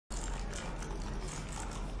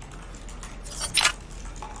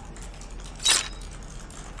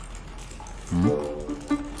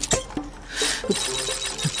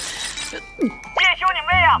修你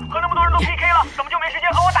妹呀！和那么多人都 PK 了，怎么就没时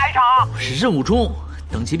间和我打一场？是任务中，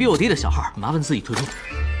等级比我低的小孩，麻烦自己退出。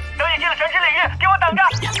等你进了神之领域，给我等着！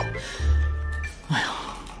哎呀！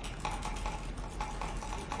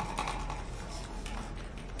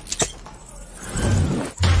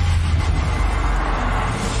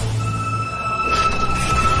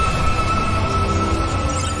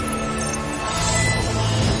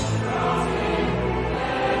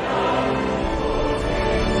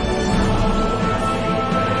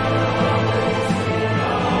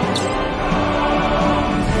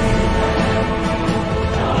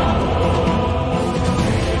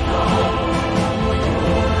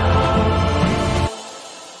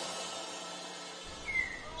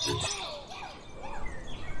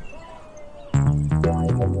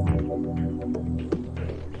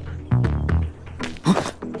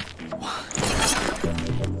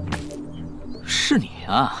是你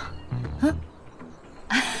啊！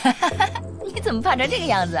你怎么怕成这个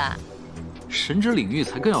样子啊？神之领域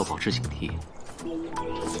才更要保持警惕。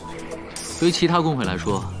对于其他公会来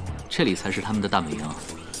说，这里才是他们的大本营。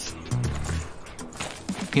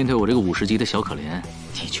面对我这个50级的小可怜，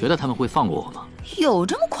你觉得他们会放过我吗？有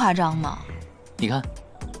这么夸张吗？你看，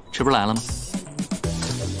这不是来了吗？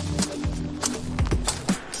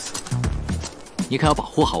你可要保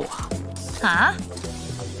护好我啊！啊？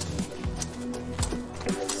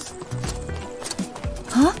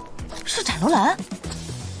啊？是斩楼兰？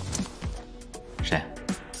谁？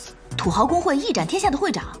土豪公会一展天下的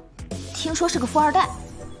会长，听说是个富二代，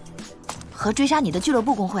和追杀你的俱乐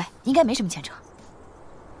部公会应该没什么牵扯。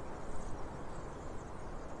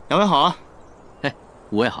两位好啊！哎，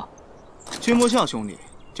五位好。君莫笑兄弟，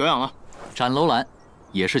久仰了。斩楼兰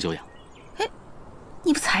也是久仰。哎，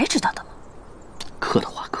你不才知道的吗？客套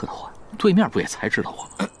话，客套话。对面不也才知道我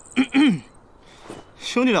吗？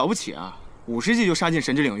兄弟了不起啊！50级就杀进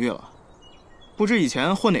神之领域了，不知以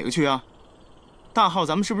前混哪个区啊？大号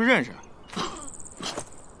咱们是不是认识？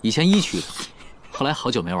以前1区的，后来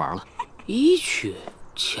好久没玩了。1区，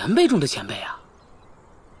前辈中的前辈啊！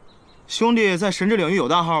兄弟在神之领域有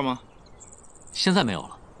大号吗？现在没有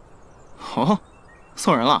了。哦，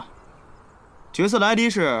送人了。角色的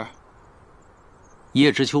ID 是一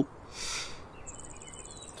叶知秋。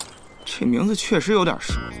这名字确实有点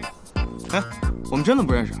熟。哎，我们真的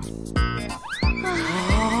不认识啊？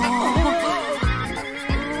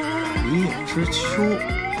一叶知秋，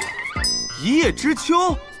一叶知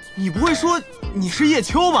秋，你不会说你是叶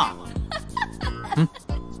秋吧？嗯，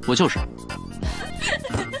我就是。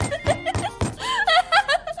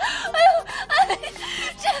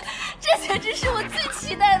这简直是我最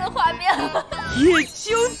期待的画面了！叶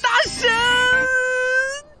修大神！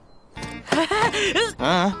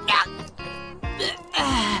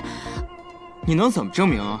你能怎么证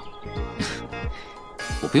明啊？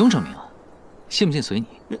我不用证明啊，信不信随你。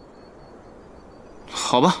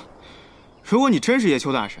好吧，如果你真是叶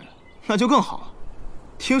秋大神，那就更好了。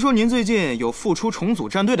听说您最近有复出重组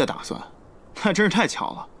战队的打算，那真是太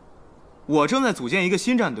巧了。我正在组建一个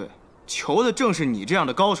新战队，求的正是你这样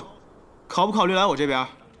的高手，考不考虑来我这边？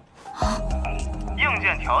硬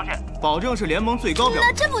件条件，保证是联盟最高标准。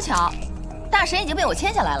那真不巧，大神已经被我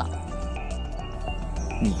签下来了。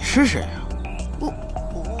你是谁啊？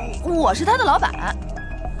我是他的老板。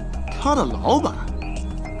他的老板？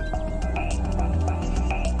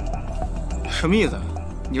什么意思？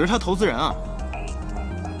你是他投资人啊？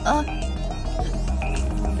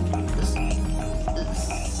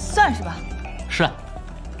算是吧。是啊，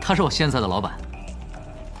他是我现在的老板。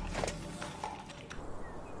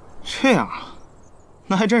这样啊，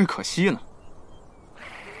那还真是可惜呢。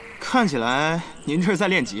看起来您这是在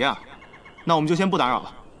练级啊，那我们就先不打扰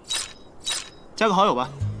了，加个好友吧，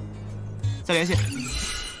再联系。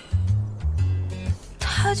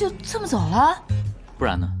他就这么走了？不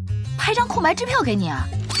然呢？拍张空白支票给你啊？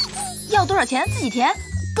要多少钱自己填，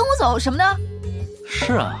跟我走什么的？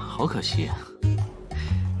是啊，好可惜啊，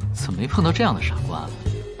怎么没碰到这样的傻瓜呢？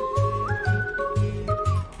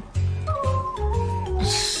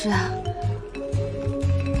是啊。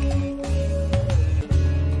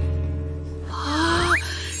啊，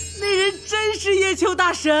那人真是叶秋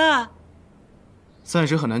大神？暂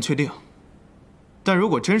时很难确定，但如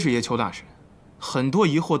果真是叶秋大神，很多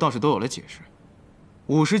疑惑倒是都有了解释。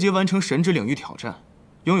50级完成神之领域挑战，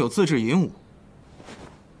拥有自制银武。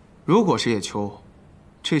如果是叶秋，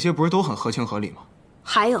这些不是都很合情合理吗？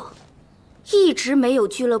还有，一直没有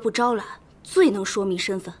俱乐部招揽，最能说明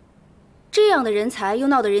身份。这样的人才又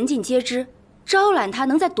闹得人尽皆知，招揽他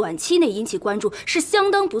能在短期内引起关注，是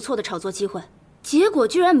相当不错的炒作机会。结果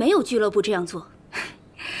居然没有俱乐部这样做，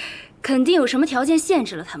肯定有什么条件限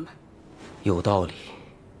制了他们。有道理。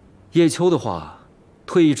叶秋的话，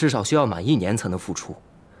退役至少需要满1年才能复出。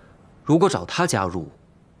如果找他加入，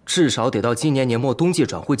至少得到今年年末冬季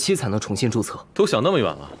转会期才能重新注册。都想那么远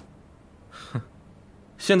了？哼，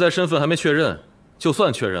现在身份还没确认，就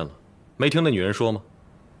算确认了，没听那女人说吗？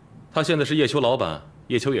他现在是叶秋老板，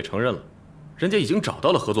叶秋也承认了，人家已经找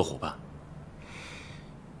到了合作伙伴。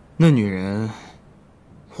那女人，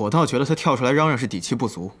我倒觉得她跳出来嚷嚷是底气不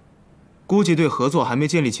足，估计对合作还没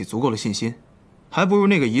建立起足够的信心，还不如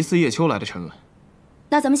那个疑似叶秋来的沉稳。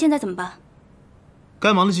那咱们现在怎么办？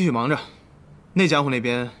该忙的继续忙着，那家伙那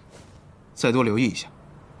边再多留意一下。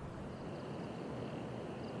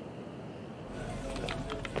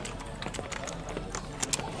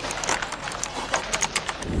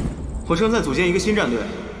我正在组建一个新战队，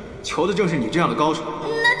求的正是你这样的高手。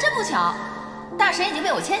那真不巧，大神已经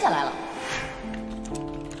被我签下来了。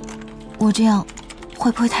我这样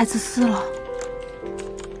会不会太自私了？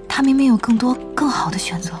他明明有更多更好的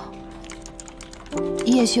选择。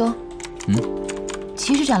叶修，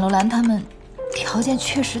其实展楼兰他们条件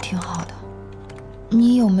确实挺好的，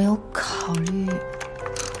你有没有考虑？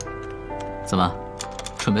怎么，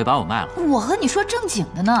准备把我卖了？我和你说正经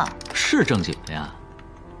的呢。是正经的呀。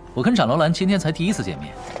我跟展楼兰今天才第1次见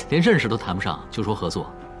面，连认识都谈不上，就说合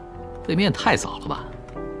作，未免也太早了吧？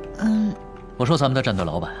我说咱们的战队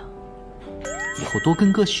老板啊，以后多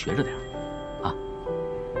跟哥学着点啊。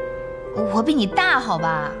我比你大，好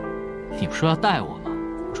吧？你不说要带我吗？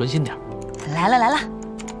专心点。来了来了。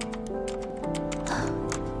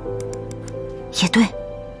也对，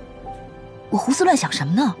我胡思乱想什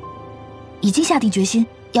么呢？已经下定决心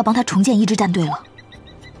要帮他重建一支战队了。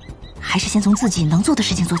还是先从自己能做的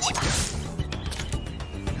事情做起吧。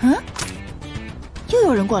又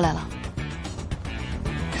有人过来了，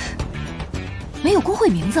没有工会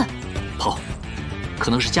名字。跑，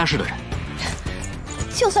可能是家世的人。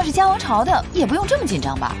就算是嘉王朝的，也不用这么紧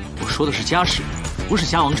张吧？我说的是家世，不是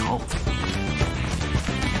嘉王朝。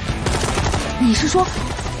你是说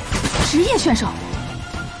职业选手？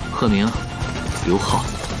贺明、刘浩、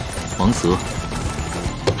王泽。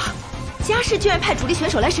家世居然派主力选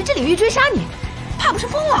手来神之领域追杀你，怕不是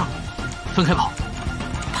疯了？分开跑！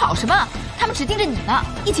跑什么？他们只盯着你呢，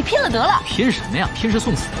一起拼了得了！拼什么呀？拼是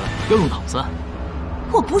送死，要用脑子。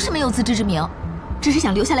我不是没有自知之明，只是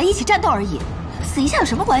想留下来一起战斗而已。死一下有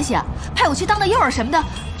什么关系啊？派我去当个诱饵什么的，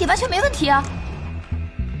也完全没问题啊。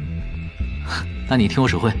那你听我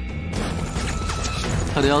指挥，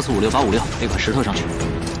快到1456856那块石头上去。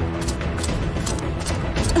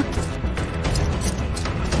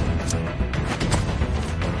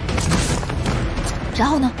然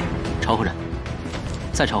后呢？朝后站，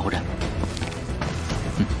再朝后站。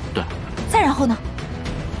对了，再然后呢？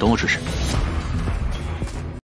等我指示。